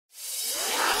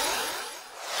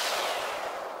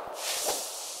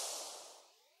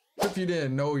if you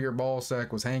didn't know your ball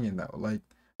sack was hanging though? Like,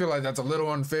 I feel like that's a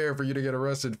little unfair for you to get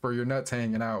arrested for your nuts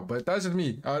hanging out, but that's just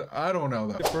me. I don't know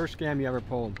though. The first scam you ever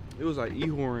pulled? It was like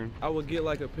e-horn. I would get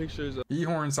like a pictures of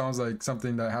E-horn sounds like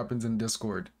something that happens in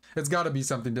Discord. It's got to be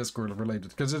something Discord related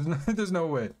because there's no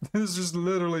way. There's just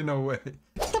literally no way.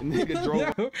 nigga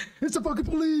drove. Yeah, it's the fucking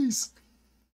police.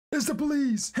 It's the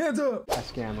police. Hands up. A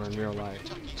scammer in real life.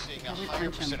 Seeing a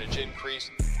higher percentage increase.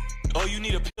 Oh, you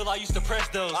need a pill? I used to press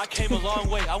those. I came a long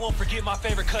way. I won't forget my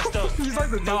favorite custos. He's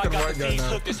like the now I token got white the guy fiends now.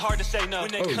 hooked. It's hard to say no.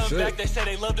 When they Oh, come shit. back, they say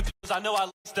they love the pills. I know I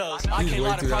like those. I He's can't way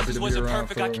lie, too the happy process to be wasn't around,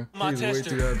 perfect. I bro. kept my He's way too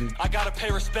tester. happy. I gotta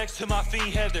pay respects to my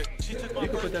fiend Heather. She took my You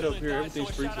can put that up here. birth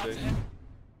Everything's free today.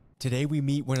 Today we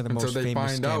meet one of the Until most they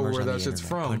famous find out scammers where on the that shit's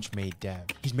internet, from. Punchmade Dev.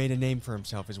 He's made a name for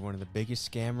himself as one of the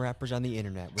biggest scam rappers on the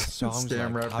internet with songs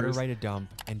Scam like How to rappers. Write a Dump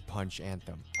and Punch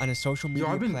Anthem. On his social media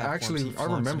I've been platforms, actually- he I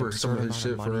flaunts an remember some of absurd his amount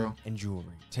shit, for money real. and jewelry.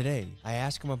 Today, I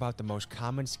ask him about the most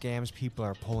common scams people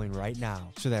are pulling right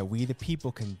now so that we the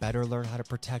people can better learn how to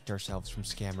protect ourselves from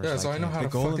scammers Yeah, like so I know him. how The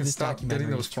to goal of fucking this stop documentary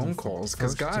getting those is phone twofold. calls.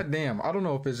 Cause First, to goddamn, I don't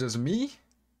know if it's just me,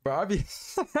 but I be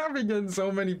getting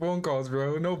so many phone calls,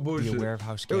 bro. No be bullshit. aware of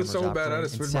how It was scammers so bad. I operate,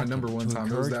 just and switched my second, number one to time.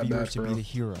 It was encourage that viewers bad, to be bro. the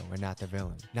hero and not the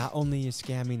villain. Not only is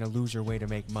scamming a loser way to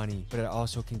make money, but it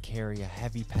also can carry a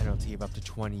heavy penalty of up to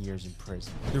 20 years in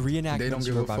prison. The They don't reenactments give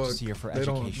you're a about to fuck. see are for They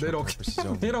don't- educational they don't- purposes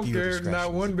only. they don't Viewer care, discretion not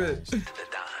is one bit. advised.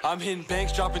 I'm hitting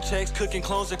banks, dropping checks, cooking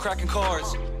clones, and cracking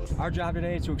cars. Our job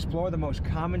today is to explore the most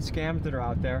common scams that are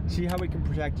out there, see how we can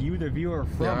protect you, the viewer,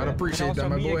 from Yeah, I'd it, appreciate and also that,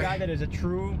 my meet boy. a guy that is a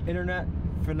true internet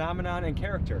phenomenon and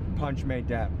character, Punchmade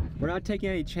Dev. We're not taking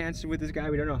any chances with this guy.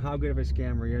 We don't know how good of a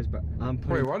scammer he is, but I'm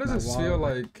putting Wait, why does my it wallet feel on-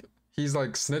 like he's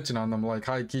like snitching on them, like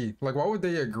high key? Like, why would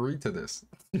they agree to this?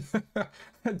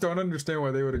 I don't understand why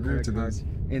they would agree credit to cards this.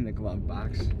 in the glove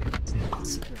box?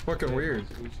 Fucking weird.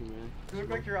 Gucci, man. You look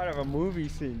like you're out of a movie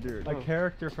scene, dude. A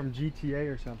character from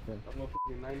GTA or something. I'm a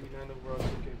fucking 99 overall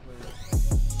 2K player.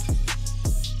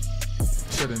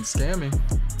 Shit and scamming.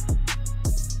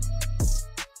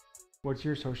 What's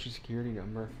your social security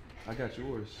number? I got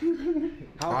yours.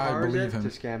 How I hard is believe it him. to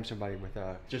scam somebody with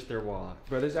just their wallet?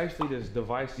 Bro, there's actually this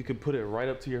device you can put it right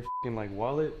up to your fucking like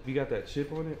wallet. You got that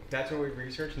chip on it? That's what we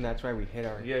researched, and that's why we hit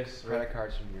our Yes. credit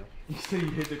cards from you. You said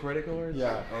you hit the credit cards?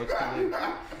 Yeah. Oh, it's too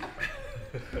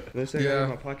late. Let's say I got it Yeah. in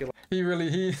my pocket.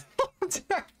 He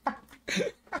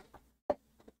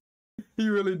he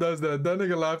really does that. That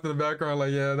nigga laughed in the background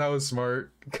like, yeah, that was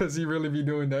smart. Cause he really be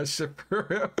doing that shit for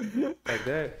real. Like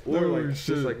that, or Oh, like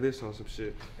shit. just like this on some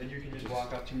shit. And you can just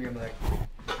walk up to me and be like,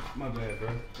 My bad, bro.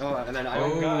 oh, and then I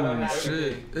Oh, God, I'm not-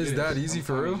 shit. Is that easy I'm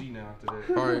for real? G now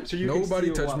after that. Alright, So you can nobody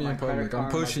steal touch what, me my in credit public. card I'm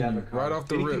and my pushing you debit card? right off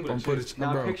the Anything rip. with a I'm chip. pushing,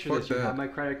 Now bro. picture Fuck this: you have that. my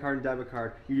credit card and debit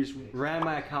card. You just ran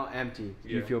my account empty. Do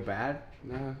you Yeah. feel bad?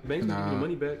 Nah, banks will give you Nah. the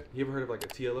money back. You ever heard of like a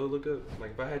TLO lookup?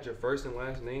 Like if I had your first and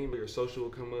last name, your social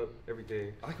will come up every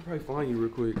day. I could probably find you real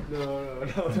quick. No.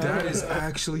 That is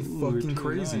actually fucking too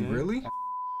crazy. young, eh? Really?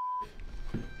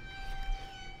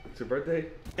 It's your birthday? You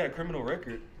got a criminal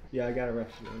record. Yeah, I got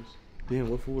arrested once. Damn,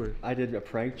 what for? I did a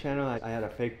prank channel. I had a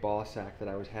fake ball sack that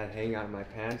I had hanging out in my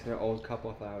pants. And an old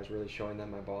couple thought I was really showing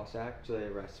them my ball sack, so they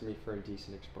arrested me for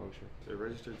indecent exposure. A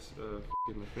registered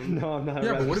fucking offender. No, I'm not.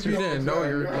 Yeah, but what if you registered. didn't know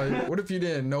your like? What if you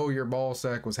didn't know your ball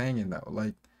sack was hanging though?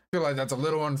 Like, I feel like that's a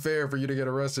little unfair for you to get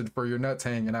arrested for your nuts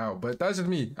hanging out. But that's just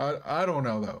me. I don't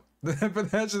know though.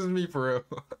 But that's just me for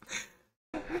real.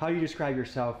 How do you describe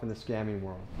yourself in the scamming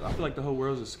world? I feel like the whole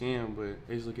world's a scam, but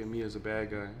they just look at me as a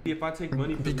bad guy. If I take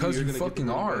money from Because you, you you're gonna fucking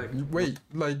get the money are. back. You- Wait,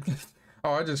 like,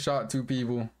 oh, I just shot 2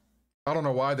 people. I don't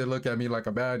know why they look at me like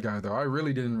a bad guy though. I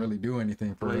really didn't really do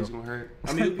anything for Well, real. it's gonna hurt.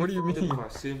 I mean, What do you mean? If I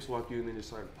sim swap you and then just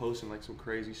start posting like some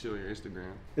crazy shit on your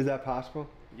Instagram. Is that possible?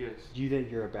 Yes. Do you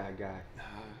think you're a bad guy?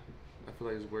 I feel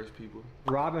like it's worse people.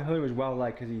 Robin Hood was well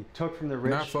liked because he took from the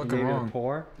rich Not and fucking gave to wrong. the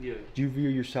poor. Yeah. Do you view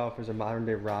yourself as a modern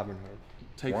day Robin Hood?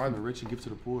 Take Why? from the rich and give to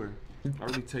the poor. I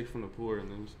really take from the poor and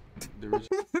then the rich.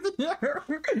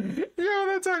 Yeah,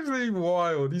 that's actually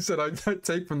wild. You said I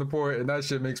take from the poor and that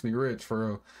shit makes me rich for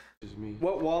real. Is me.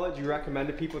 What wallet do you recommend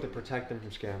to people to protect them from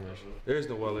scammers? There is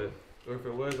no wallet. Or if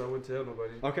it was, I wouldn't tell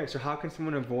nobody. Okay, so how can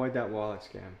someone avoid that wallet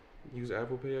scam? Use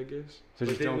Apple Pay, I guess. So But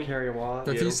just then don't when- carry a wallet?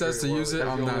 If Yeah, he don't says to carry a use it, wallet.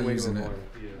 That's I'm the only not way to using it. avoid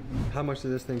Yeah. How much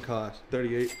does this thing cost?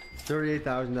 38.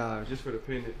 $38,000. Just for the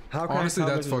pendant. How can Honestly, I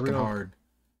tell that's this is fucking real? hard.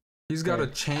 He's got a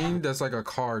Okay. chain that's like a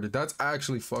card. That's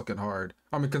actually fucking hard.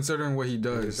 I mean, considering what he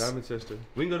does. Diamond sister.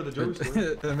 We can go to the jewelry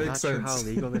store. It makes Not sense. sure how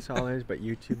legal this all is, but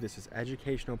YouTube, this is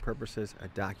educational purposes, a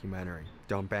documentary.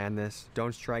 Don't ban this,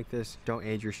 don't strike this, don't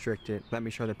age restrict it. Let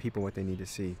me show the people what they need to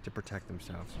see to protect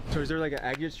themselves. So is there like an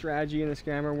exit strategy in the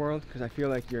scammer world? Because I feel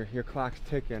like your clock's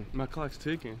ticking. My clock's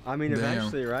ticking. I mean, Damn.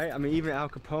 eventually, right? I mean, even Al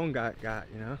Capone got,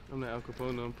 you know? I'm not Al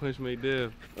Capone, I'm Punchmade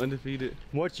Dev, undefeated.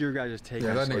 What's your guys' take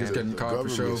Yeah, on that nigga's scamming? getting caught for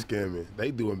sure. Scamming.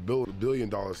 They doing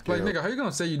billion-dollar scams. Like, nigga, how you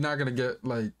gonna say you're not gonna get,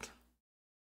 like,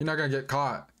 you're not gonna get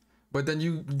caught, but then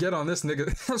you get on this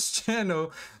nigga's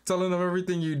channel telling them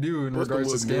everything you do in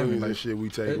regards to scamming? Like, shit we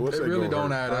take. it really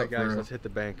don't add All right, up, guys, bro. let's hit the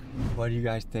bank. What are you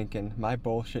guys thinking? My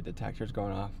bullshit detector's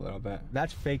going off a little bit.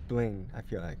 That's fake bling, I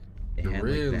feel like. It had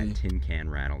Really? like that tin can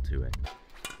rattle to it.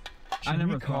 Should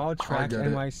we call Track get it.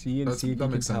 NYC and see if that you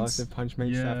can makes tell us sense. if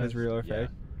Punchmade stuff is real or fake?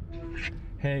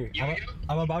 Hey,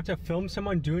 I'm about to film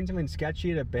someone doing something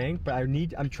sketchy at a bank, but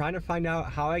I'm trying to find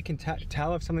out how I can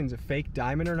tell if something's a fake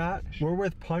diamond or not. We're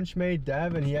with Punchmade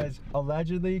Dev, and he has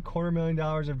allegedly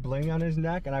 $250,000 of bling on his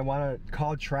neck, and I want to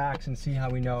call Trax and see how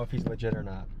we know if he's legit or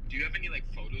not. Do you have any like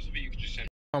photos of it? You could just send.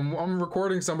 I'm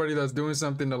recording somebody that's doing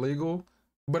something illegal,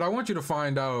 but I want you to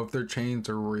find out if their chains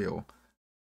are real.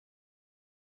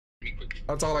 me quickly.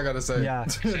 That's all I gotta say. Yeah.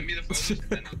 Send me the photos and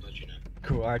then I'll let you know.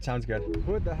 Cool, alright, sounds good.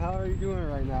 What the hell are you doing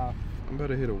right now? I'm about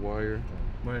to hit a wire.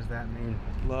 What does that mean?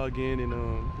 Log in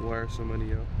and wire some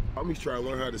money out. Tommy's trying to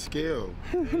learn how to scam.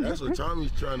 That's what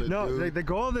Tommy's trying to do. No, the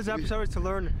goal of this episode is to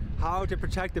learn how to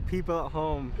protect the people at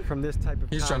home from this type of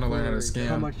He's trying to learn how to tomfoolery. scam.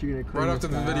 How much you gonna Right after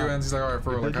the video ends, he's like, all right,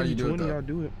 for real, like, how do you do it though? I'll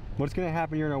do it. What's gonna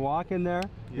happen? You're gonna walk in there,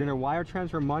 you're gonna wire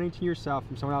transfer money to yourself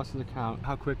from someone else's account.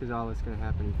 How quick is all this gonna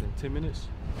happen, you think? 10 minutes.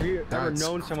 Have you ever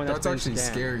known someone that's been actually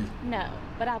scammed? scary. No,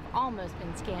 but I've almost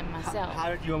been scammed myself. How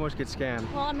did you almost get scammed?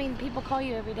 Well, I mean, people call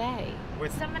you every day.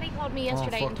 With- Somebody called me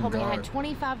yesterday and fucking told me I had God.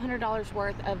 $2,500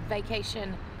 worth of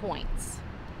vacation points.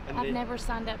 And I've they- never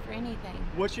signed up for anything.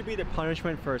 What should be the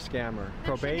punishment for a scammer? There should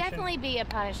Probation? definitely be a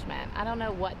punishment. I don't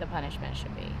know what the punishment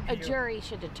should be. A jury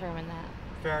should determine that.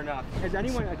 Fair enough. Has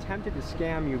anyone attempted to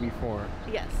scam you before?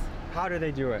 Yes, How do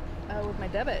they do it? with my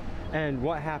debit. And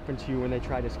what happened to you when they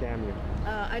tried to scam you?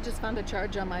 I just found a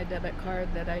charge on my debit card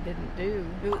that I didn't do.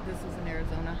 This was in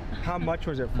Arizona. How much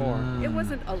was it for? It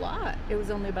wasn't a lot. It was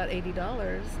only about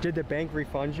 $80. Did the bank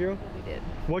refund you? We did.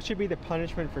 What should be the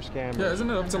punishment for scammers? Yeah, isn't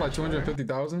it up to like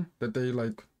 250,000 that they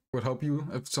like would help you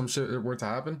if some shit were to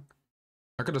happen?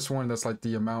 I could have sworn that's like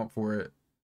the amount for it.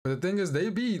 But the thing is, they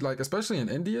be like, especially in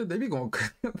India, they be going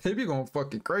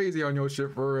fucking crazy on your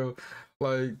shit for real.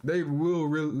 Like they will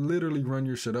literally run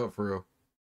your shit up for real.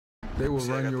 They will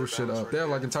run your shit up. They have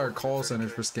like entire call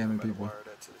centers for scamming people. I'm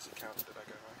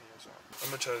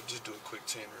gonna try to just do a quick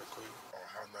 10 real quick. Oh,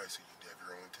 how nice of you, Dev.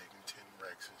 You're only taking 10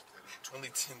 racks instead of Only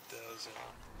 10,000.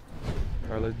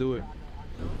 All right, let's do it.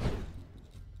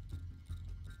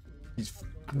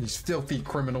 These filthy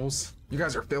criminals. You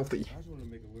guys are filthy. I just want to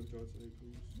make a withdrawal today,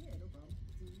 please.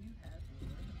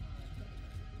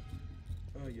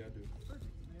 Oh, yeah, I do.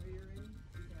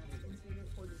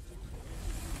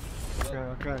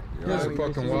 Okay. You guys are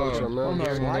fucking wild. I'm not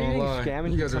even Why do you gonna think lie.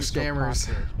 scamming You guys are becomes so scammers.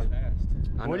 popular?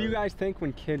 What do you guys think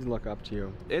when kids look up to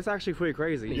you? It's actually pretty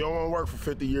crazy. You don't want to work for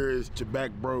 50 years to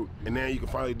back broke, and then you can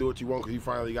finally do what you want because you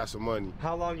finally got some money.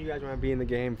 How long do you guys want to be in the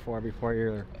game for before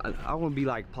you're... I want to be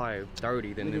like probably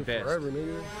 30 then invest. Forever,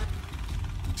 nigga.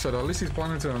 So at least he's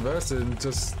planning to invest it and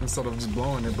just instead of just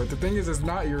blowing it. But the thing is, it's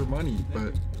not your money.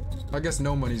 But I guess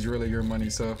no money's really your money.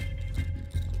 So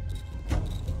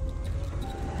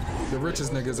the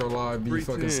richest niggas alive be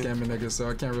fucking scamming niggas. So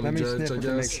I can't really Let me judge. sniff I it to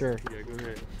make guess. sure. Yeah, go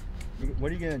ahead.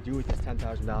 What are you going to do with this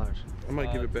 $10,000? I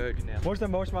might give it back. What's the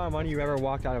most amount of money you ever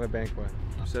walked out of a bank with?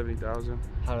 70,000.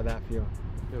 How did that feel?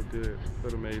 Felt good.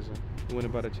 Felt amazing. Went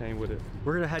about a chain with it.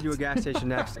 We're going to head to a gas station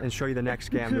next and show you the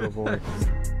next scam to avoid.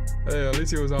 Hey, at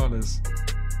least he was honest.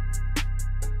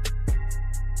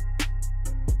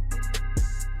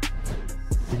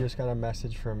 We just got a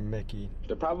message from Mickey.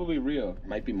 They're probably real.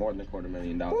 Might be more than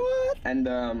 $250,000. What? And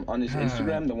on his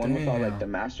Instagram, the one with all like the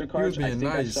MasterCards, I think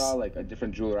I saw like a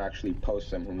different jeweler actually post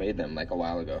them who made them like a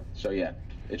while ago. So yeah,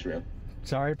 it's real.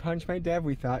 Sorry, Punchmade Dev,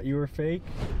 we thought you were fake.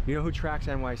 You know who Trax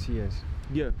NYC is?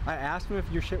 Yeah. I asked him if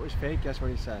your shit was fake. Guess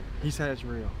what he said? He said it's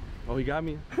real. Oh, he got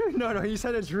me? No, he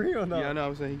said it's real though. Yeah, I know.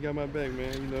 I'm saying he got my back,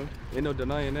 man. You know, ain't no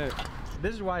denying that.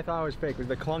 This is why I thought it was fake. It was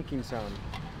the clunking sound.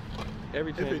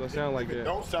 Everything's gonna sound like if it that.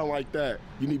 don't sound like that,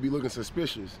 you need to be looking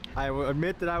suspicious. I will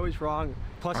admit that I was wrong.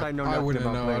 Plus, I know I nothing wouldn't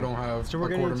about know. bling. I don't have So we're a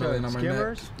getting $250,000 into on my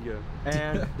neck. skimmers Yeah.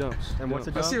 and Dumps. And what's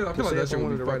a dump? I feel like that Say shit if I would be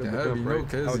wanted to write fucking a dump, heavy. right, No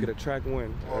kidding. I would get a track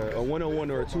 1, a 101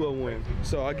 or a 201.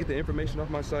 So I get the information off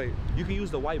my site. You can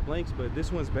use the white blanks, but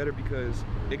this one's better because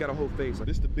it got a whole face.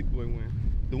 This is the big boy one.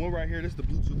 The one right here, this is the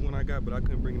Bluetooth one I got, but I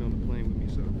couldn't bring it on the plane with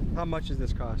me, so. How much does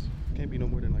this cost? Can't be no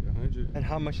more than like 100. And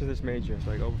how much does this made you? It's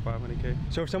like over 500K.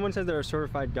 So if someone says they're a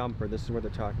certified dumper, this is what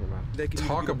they're talking about. They can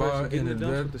Talk either be the person about getting an the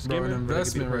dumps with the skimmer, or they can be the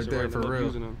investment right person there writing for them up real.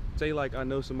 using them. Say like I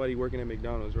know somebody working at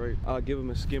McDonald's, right? I'll give them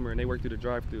a skimmer and they work through the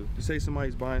drive-thru. Say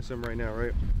somebody's buying something right now,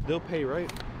 right? They'll pay,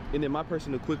 right? And then my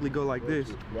person will quickly go like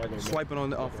this, swiping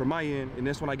on the from my end, and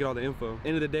that's when I get all the info.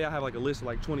 End of the day, I have like a list of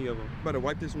like 20 of them. I'm about to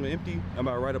wipe this one empty. I'm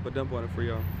about to write up a dump on it for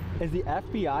y'all. Is the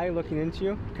FBI looking into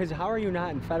you? Because how are you not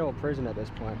in federal prison at this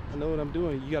point? I know what I'm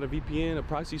doing. You got a VPN, a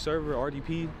proxy server,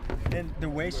 RDP. And the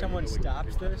way someone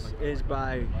stops this is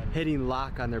by hitting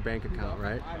lock on their bank account,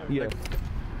 right? Yeah.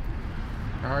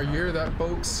 All right, you hear that,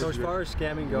 folks? So as far as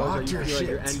scamming goes, are you feel like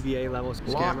your NBA level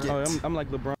scammer? Oh, I'm like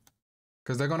LeBron.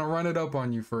 Cause they're gonna run it up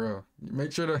on you for real.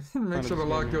 Make sure to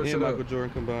lock your shit up. Michael Jordan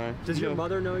combined. Does your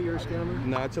mother know you're a scammer?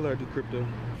 Nah, I tell her I do crypto.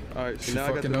 All right, so She now I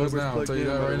got the fucking knows numbers now. I'll plugged tell you in,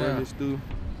 that I'm right about to run now.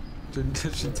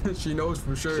 this through. She knows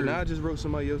for sure. So now I just wrote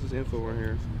somebody else's info right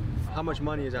here. How much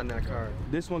money is on that card?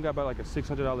 This one got about like a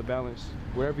 $600 balance.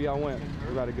 Wherever y'all went,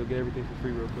 we're about to go get everything for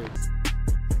free real quick.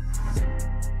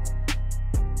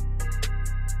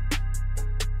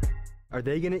 Are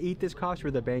they gonna eat this cost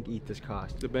or the bank eat this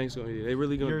cost? The bank's gonna eat it. They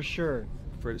really gonna. You're sure?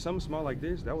 For something small like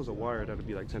this, that was a wire that'd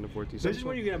be like 10 to 14. This is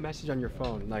when you get a message on your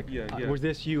phone, like, yeah. was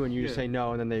this you? And you just say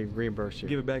no, and then they reimburse you.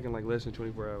 Give it back in like less than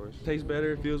 24 hours. Tastes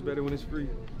better, feels better when it's free.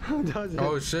 How does it?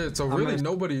 Oh shit! So really,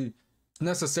 nobody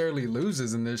necessarily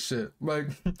loses in this shit. Like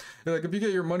if you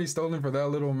get your money stolen for that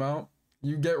little amount,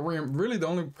 you get really the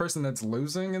only person that's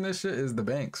losing in this shit is the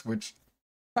banks, which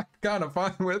I'm kind of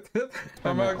fine with it.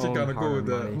 I'm actually kind of cool with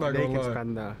that. I'm not They gonna can lie.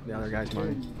 spend the other guy's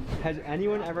money. Has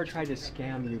anyone ever tried to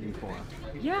scam you before?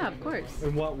 Yeah, of course.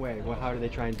 In what way? How do they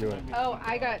try and do it? Oh,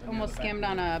 I got almost scammed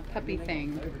on a puppy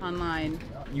thing online.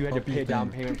 You had to pay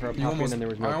down payment for a puppy, and then there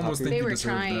was no puppy? They were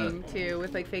trying to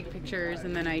with like fake pictures,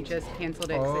 and then I just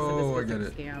canceled it because I said this was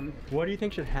a scam. What do you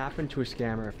think should happen to a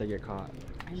scammer if they get caught?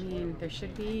 I mean, there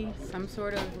should be some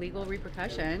sort of legal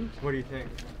repercussion. What do you think?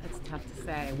 It's tough to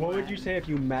say. What would you say if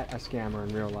you met a scammer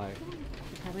in real life?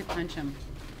 Probably punch him.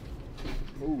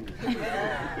 Ooh.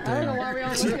 I don't know why we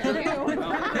all look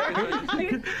at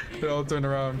you. They all turn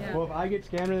around. Yeah. Well, if I get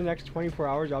scammed in the next 24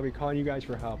 hours, I'll be calling you guys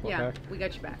for help, okay? Yeah, we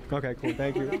got your back. Okay, cool.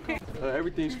 Thank you.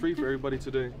 Everything's free for everybody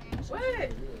today.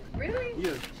 What? Really?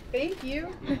 Yeah. Thank you.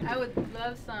 I would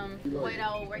love some white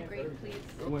owl white grape, please.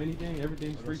 Want anything?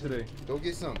 Everything's free today. Go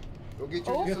get some. Go get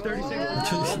you. Oh, You got 30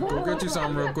 seconds. Go get you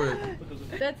something real quick.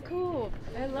 That's cool.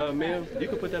 I love Ma'am, that. you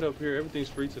can put that up here. Everything's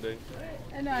free today.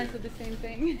 I know I said the same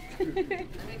thing.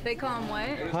 They call him what?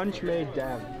 Punchmade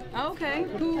Dev. Okay.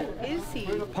 Who is he?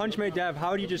 Punchmade Dev,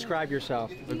 how would you describe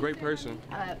yourself? A great person.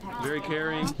 Very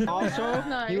caring. Also,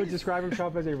 Nice. he would describe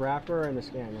himself as a rapper and a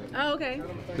scammer. Oh, okay.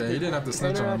 Yeah, he didn't have to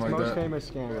snitch on him Internet's like most that. famous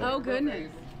scammer. Oh, goodness.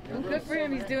 Well, good for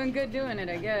him. He's doing good doing it,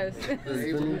 I guess.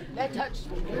 That touched.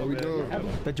 What we doing?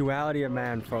 The duality of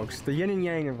man, folks. The yin and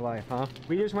yang of life, huh?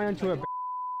 We just went into a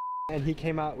and he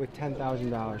came out with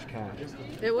 $10,000 cash.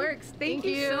 It works. Thank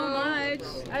you so much.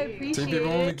 I appreciate See, people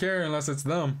only it. care unless it's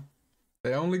them.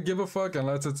 They only give a fuck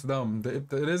unless it's them.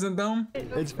 If it isn't them,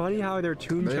 it's funny how their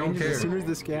tune they don't changes care. as soon as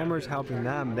the scammer's helping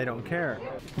them. They don't care.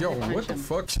 Yo, what the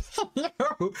fuck?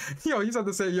 yo, he's had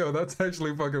to say, yo, that's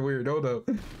actually fucking weird. Hold up.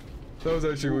 That was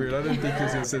actually weird. I didn't think he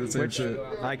was gonna say the same shit.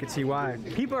 I could see why.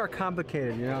 People are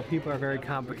complicated, you know? People are very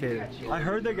complicated. I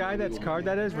heard the guy that's card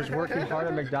that is was working hard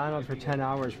at McDonald's for 10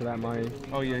 hours for that money.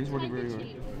 Oh yeah, he's working very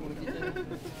hard.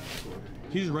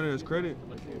 He's running his credit.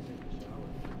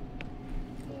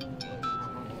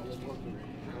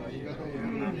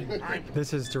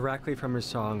 This is directly from his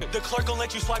song. The clerk gon'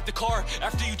 let you swipe the card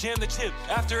after you jam the chip.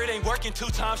 After it ain't working 2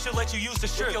 times, she'll let you use the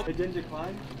strip. It didn't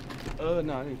decline? No,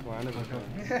 I didn't cry. I never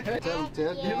cried.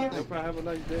 They'll probably have a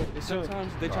nice day.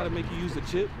 Sometimes they try to make you use the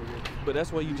chip, but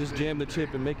that's why you just jam the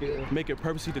chip and make it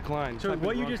purposely decline. So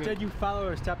what you just did, you follow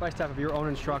a step-by-step of your own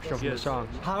instruction from the song.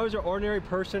 How does an ordinary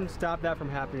person stop that from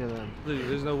happening to them?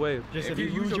 There's no way. Just if you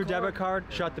use your debit card,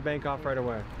 shut the bank off right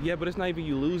away. Yeah, but it's not even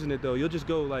you losing it though. You'll just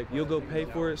go you'll go pay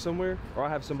for it somewhere, or I'll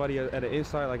have somebody at an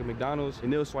inside like a McDonald's,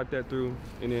 and they'll swipe that through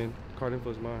and then card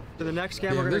info is mine. So the next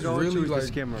scam we're gonna go into is the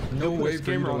skimmer. No way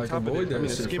for you to like avoid that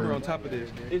shit. A skimmer on top of this.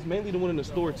 It's mainly the one in the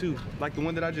store too. Like the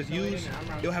one that I just used,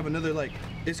 you'll have another like,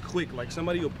 it's quick. Like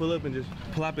somebody will pull up and just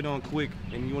plop it on quick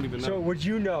and you won't even know. So would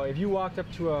you know, if you walked up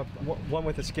to a one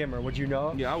with a skimmer, would you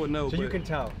know? Yeah, I would know. So you can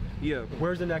tell? Yeah.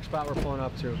 Where's the next spot we're pulling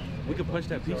up to? We can punch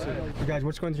that pizza. You guys,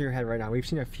 what's going through your head right now? We've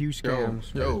seen a few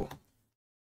scams. Yo.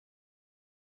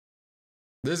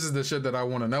 This is the shit that I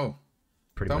want to know.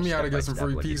 Tell me how to get some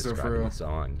free pizza for real.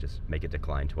 Song, just make it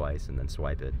decline twice and then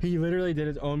swipe it. He literally did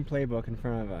his own playbook in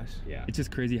front of us. Yeah. It's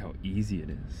just crazy how easy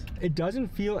it is. It doesn't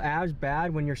feel as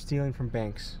bad when you're stealing from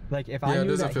banks. Like if I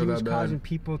knew that he was causing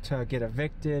people to get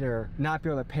evicted or not be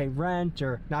able to pay rent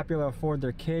or not be able to afford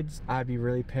their kids, I'd be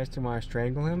really pissed and want to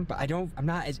strangle him. But I'm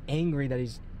not as angry that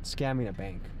he's scamming a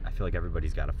bank. I feel like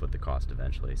everybody's got to foot the cost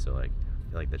eventually, so like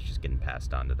I feel like that's just getting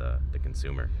passed on to the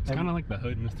consumer. It's kind of like the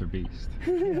hood Mr. Beast.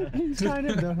 Yeah, it's kind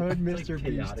of the hood Mr. Like Beast.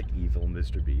 Chaotic evil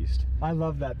Mr. Beast. I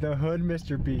love that. The hood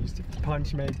Mr. Beast.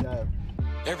 Punchmade dev.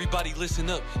 Everybody listen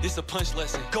up. This is a punch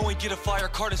lesson. Go and get a fire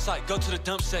card site. Go to the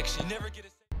dump section. Never get a...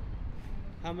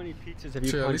 How many pizzas have you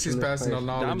Sure, at least he's passing on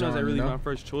knowledge. Domino's ain't really my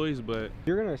first choice, but...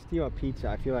 You're gonna steal a pizza.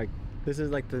 I feel like this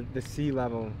is like the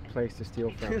C-level place to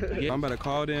steal from. Yeah. I'm about to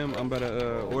call them. I'm about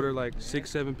to order like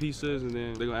 6-7 pizzas, and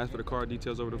then they're gonna ask for the card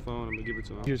details over the phone. I'm gonna give it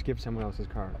to them. You just give someone else's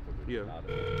card. Yeah.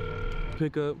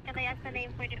 Pick up. Can I ask the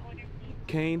name for the order, please?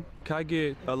 Kane, can I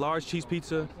get a large cheese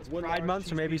pizza? Pride month,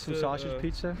 so maybe some sausage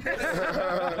pizza.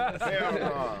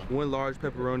 One large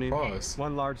pepperoni. Pause.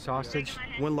 One large sausage.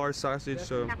 One large sausage.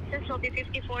 So. This will be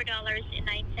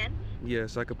 $54.09.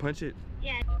 Yes, I could punch it.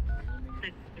 Yeah.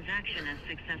 Transaction is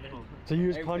successful. So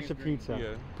you just punched a pizza?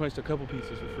 Yeah, punched a couple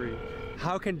pizzas for free.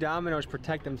 How can Domino's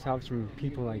protect themselves from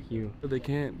people like you? They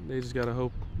can't. They just gotta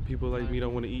hope people like me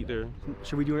don't want to eat there.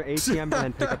 Should we do an ATM and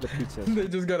then pick up the pizzas? They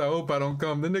just gotta hope I don't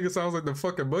come. The nigga sounds like the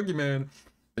fucking boogeyman.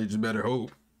 They just better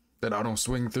hope that I don't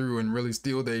swing through and really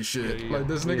steal their shit. Like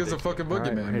this nigga's a fucking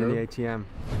boogeyman, bro. The ATM.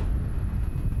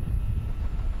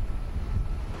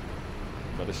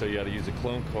 About to show you how to use a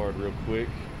clone card real quick.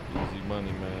 Easy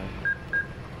money, man.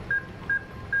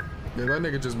 Yeah, that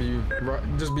nigga just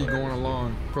be going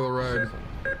along for the ride.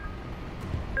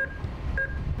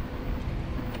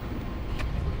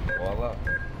 Voila.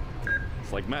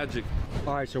 It's like magic.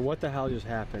 All right, so what the hell just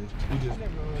happened? We just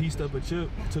pieced up a chip,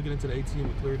 took it into the ATM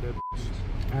and cleared that.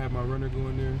 I had my runner go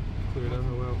in there, clear that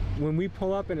hoe out. When we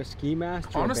pull up in a ski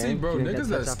mask, honestly, bro, niggas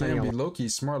that scam be low-key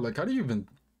smart. Like, how do you even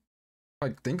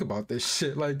like think about this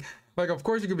shit? Like, of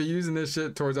course you could be using this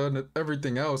shit towards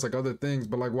everything else, like other things,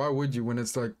 but like, why would you when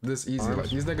it's like this easy? Like,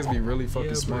 these niggas be really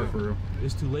fucking smart for real.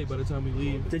 It's too late by the time we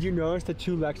leave. Did you notice the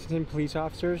 2 Lexington police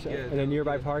officers in a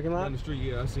nearby parking lot? Down the street,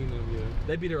 yeah, I seen them, yeah.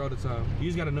 They be there all the time. You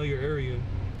just gotta know your area.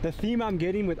 The theme I'm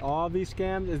getting with all of these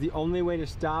scams is the only way to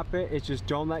stop it is just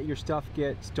don't let your stuff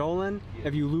get stolen. Yeah.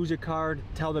 If you lose a card,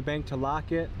 tell the bank to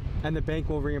lock it, and the bank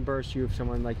will reimburse you if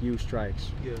someone like you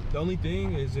strikes. Yeah. The only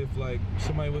thing is if like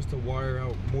somebody was to wire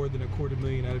out more than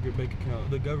 $250,000 out of your bank account,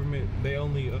 the government, they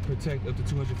only protect up to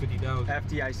 $250,000.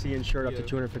 FDIC insured up to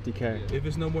 $250K. Yeah. If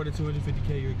it's no more than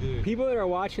 $250K, you're good. People that are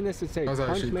watching this that say that's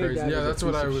actually crazy. Yeah, that's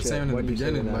what I was saying in the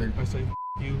beginning. Like, I say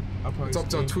you. It's up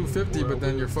to $250, but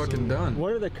then you're fucking done.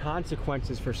 What are the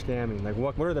consequences for scamming? Like,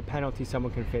 what are the penalties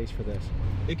someone can face for this?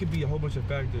 It could be a whole bunch of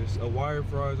factors. A wire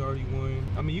fraud is already one.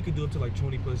 I mean, you could do up to like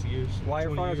 20+ years.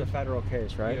 Wire fraud is a federal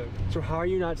case, right? Yeah. So how are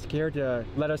you not scared to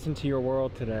let us into your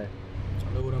world today?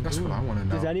 I know what I'm doing. That's what I want to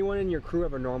know. Does anyone in your crew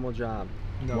have a normal job?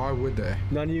 No. Why would they?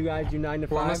 None of you guys do 9 to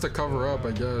 5? Well, unless to cover up,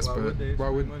 I guess, but why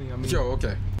would... Money? I mean, yo,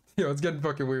 okay. Yo, it's getting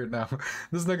fucking weird now.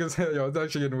 This nigga's, yo, it's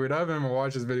actually getting weird. I haven't even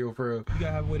watched this video for real. You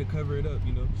gotta have a way to cover it up,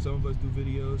 you know? Some of us do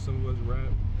videos, some of us rap.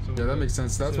 Yeah, that makes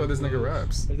sense. That's why this nigga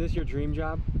raps. Is this your dream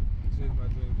job? This is my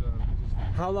dream job.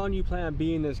 How long do you plan on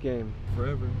being in this game?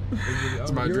 Forever.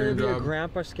 It's my dream job. You're gonna be a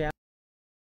grandpa scam?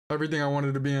 Everything I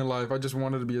wanted to be in life. I just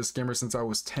wanted to be a scammer since I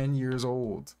was 10 years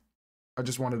old. I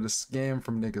just wanted to scam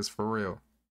from niggas for real.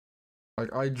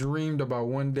 Like, I dreamed about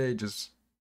one day just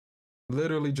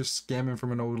literally just scamming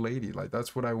from an old lady. Like,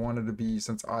 that's what I wanted to be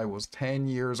since I was 10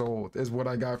 years old is what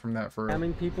I got from that for real.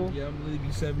 Scamming people? Yeah, I'm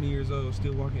literally 70 years old,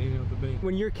 still walking in and out the bank.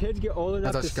 When your kids get old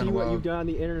enough to see what you've done on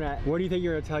the internet, what do you think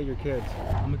you're gonna tell your kids?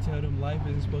 I'm gonna tell them life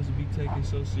isn't supposed to be taken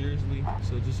so seriously,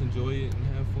 so just enjoy it and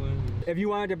have fun. If you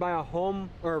wanted to buy a home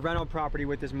or a rental property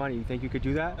with this money, you think you could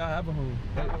do that? I have a home.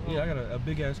 Yeah, I got a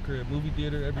big ass crib, movie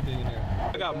theater, everything in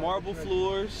there. I got marble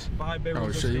floors, 5 bedrooms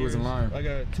upstairs. Oh shit, he wasn't lying. I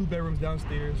got 2 bedrooms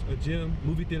downstairs, a gym,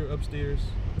 movie theater upstairs,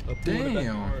 a pool in the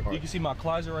backyard. You can see my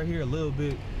closet right here a little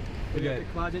bit. Is that the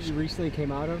closet you recently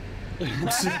came out of?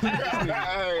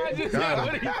 Got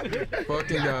him.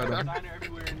 Fucking got him.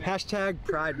 Hashtag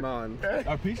Pride Month.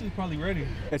 Our pizza's probably ready.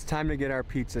 It's time to get our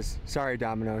pizzas. Sorry,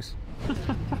 Domino's.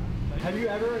 Have you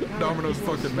ever? Domino's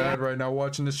fucking mad right now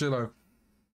watching this shit. Like,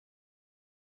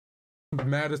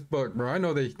 mad as fuck, bro. I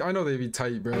know they be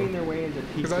tight, bro.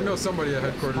 Because I know somebody at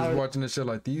headquarters is watching this shit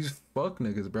like, these fuck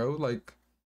niggas, bro. Like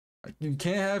you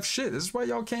can't have shit. This is why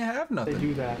y'all can't have nothing. They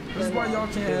do that. This is why y'all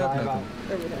can't have nothing.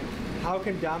 Everything. How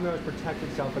can Domino's protect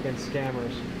itself against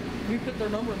scammers? We put their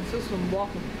number in the system and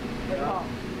block them. Yeah,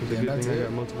 that's it. I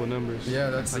got multiple numbers. Yeah,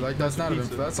 that's like that's not even,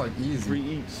 that's like easy. Free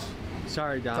eats.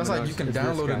 Sorry, Domino's. That's like you can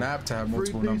download an app to have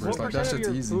multiple numbers. Like that shit's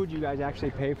easy. What food you guys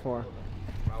actually pay for?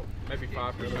 Maybe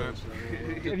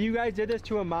 5%. If you guys did this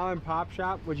to a mom and pop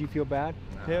shop, would you feel bad?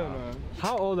 Hell no.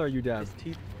 How old are you, Dev?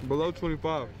 Below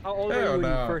 25. How old are you when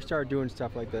you first started doing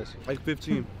stuff like this? Like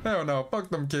 15. Hell no. Fuck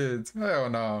them kids. Hell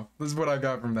no. This is what I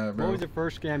got from that, bro. What was the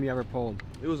first scam you ever pulled?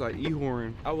 It was like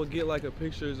e-horn. I would get like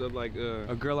pictures of like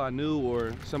a girl I knew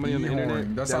or somebody on the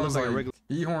internet. That sounds like a regular.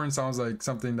 E-horn sounds like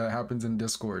something that happens in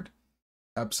Discord.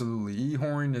 Absolutely.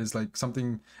 E-horn is like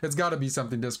something, it's got to be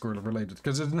something Discord related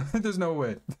because there's no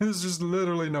way. There's just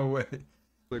literally no way.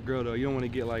 The girl though, you don't want to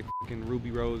get like fucking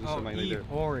Ruby Rose or something like that.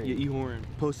 E-horn. Yeah, e-horn.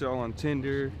 Post it all on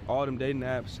Tinder, all them dating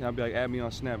apps, and I'll be like, add me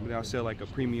on Snap, and I'll sell like a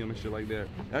premium and shit like that.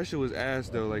 That shit was ass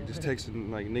though, like just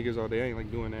texting like niggas all day. I ain't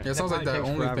like doing that. Yeah, it sounds like that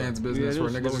OnlyFans business where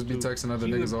niggas just be texting other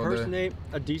niggas all day. Impersonate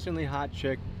a decently hot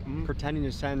chick, pretending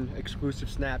to send exclusive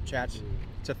Snapchats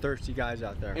to thirsty guys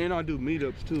out there. And I'll do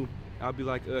meetups too. I'll be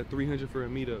like 300 for a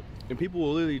meetup. And people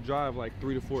will literally drive like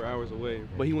 3 to 4 hours away.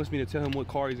 But he wants me to tell him what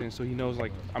car he's in so he knows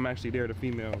like I'm actually there, the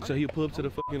female. So he'll pull up to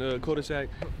the fucking cul-de-sac.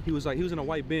 He was in a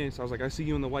white Benz. So I was like, I see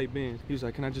you in the white Benz. He was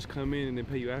like, can I just come in and then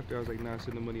pay you after? I was like, nah,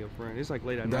 send the money up front. It's like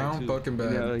late at night too. Down fucking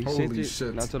bad. He Holy sent it, shit.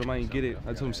 and I told him I didn't get it.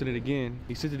 I told him send it again.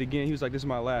 He sent it again. He was like, this is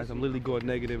my last. I'm literally going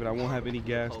negative and I won't have any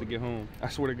gas to get home. I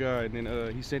swear to God. And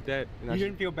then he sent that. And you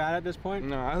didn't feel bad at this point?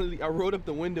 Nah, I rolled up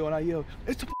the window and I yelled,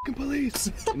 it's the fucking police.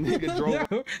 And nigga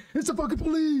drove. Yo, it's the fucking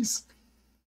police.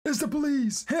 It's the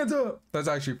police. Hands up. That's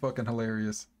actually fucking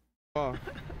hilarious.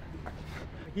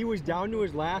 He was down to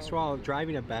his last while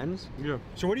driving a Benz? Yeah.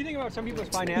 So what do you think about some people's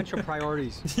financial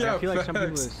priorities? Yeah, I feel like some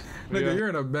people nigga, you're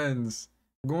in a Benz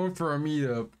going for a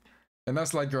meetup and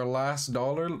that's like your last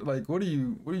dollar. Like what are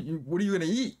you gonna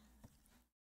eat?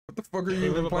 What the fuck are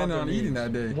you even planning on eating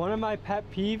that day? One of my pet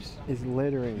peeves is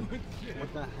littering.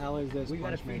 What the hell is this? We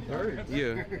gotta feed birds.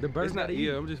 Yeah. The birds it's not,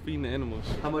 yeah, I'm just feeding the animals.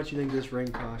 How much do you think this ring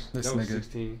cost? This that was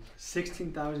nigga.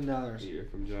 $16,000. Yeah,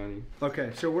 from Johnny.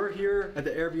 Okay, so we're here at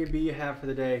the Airbnb you have for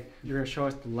the day. You're gonna show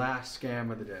us the last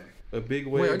scam of the day. A big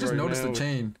wave. Wait, I just right noticed now the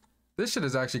chain. This shit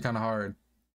is actually kind of hard.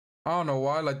 I don't know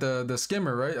why, like the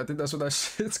skimmer, right? I think that's what that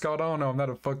shit's called. I don't know. I'm not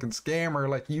a fucking scammer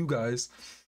like you guys,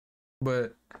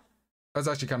 but that's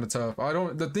actually kind of tough.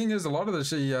 The thing is, a lot of the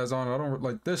shit he has on, I don't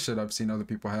like this shit I've seen other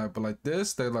people have, but like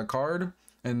this, they like hard,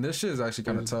 and this shit is actually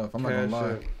kind of tough. I'm not gonna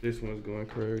lie. This one's going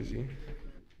crazy.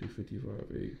 Do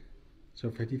 55.8. So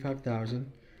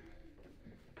 55,000.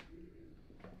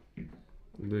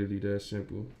 Literally that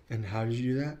simple. And how did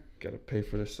you do that? Gotta pay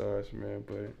for the size, man,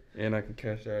 and I can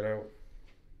cash that out.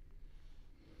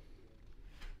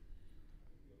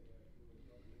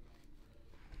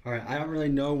 All right, I don't really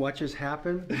know what just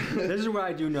happened. This is what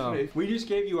I do know. We just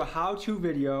gave you a how-to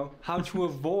video, how to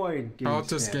avoid getting how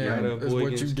to scam is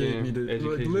what you gave me.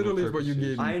 Literally is what you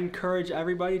gave me. I encourage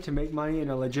everybody to make money in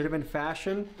a legitimate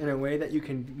fashion, in a way that you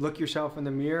can look yourself in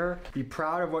the mirror, be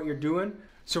proud of what you're doing.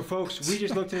 So folks, we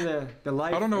just looked into the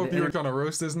life. I don't know if you were trying to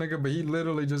roast this nigga, but he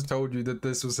literally just told you that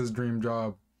this was his dream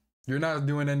job. You're not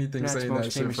doing anything saying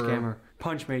that shit for him.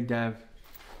 Punchmade Dev.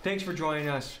 Thanks for joining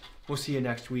us. We'll see you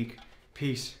next week.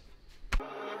 Peace.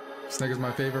 This nigga's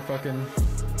my favorite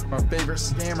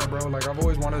scammer, bro. Like, I've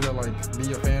always wanted to like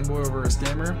be a fanboy over a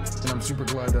scammer, and I'm super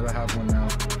glad that I have one now.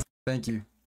 Thank you.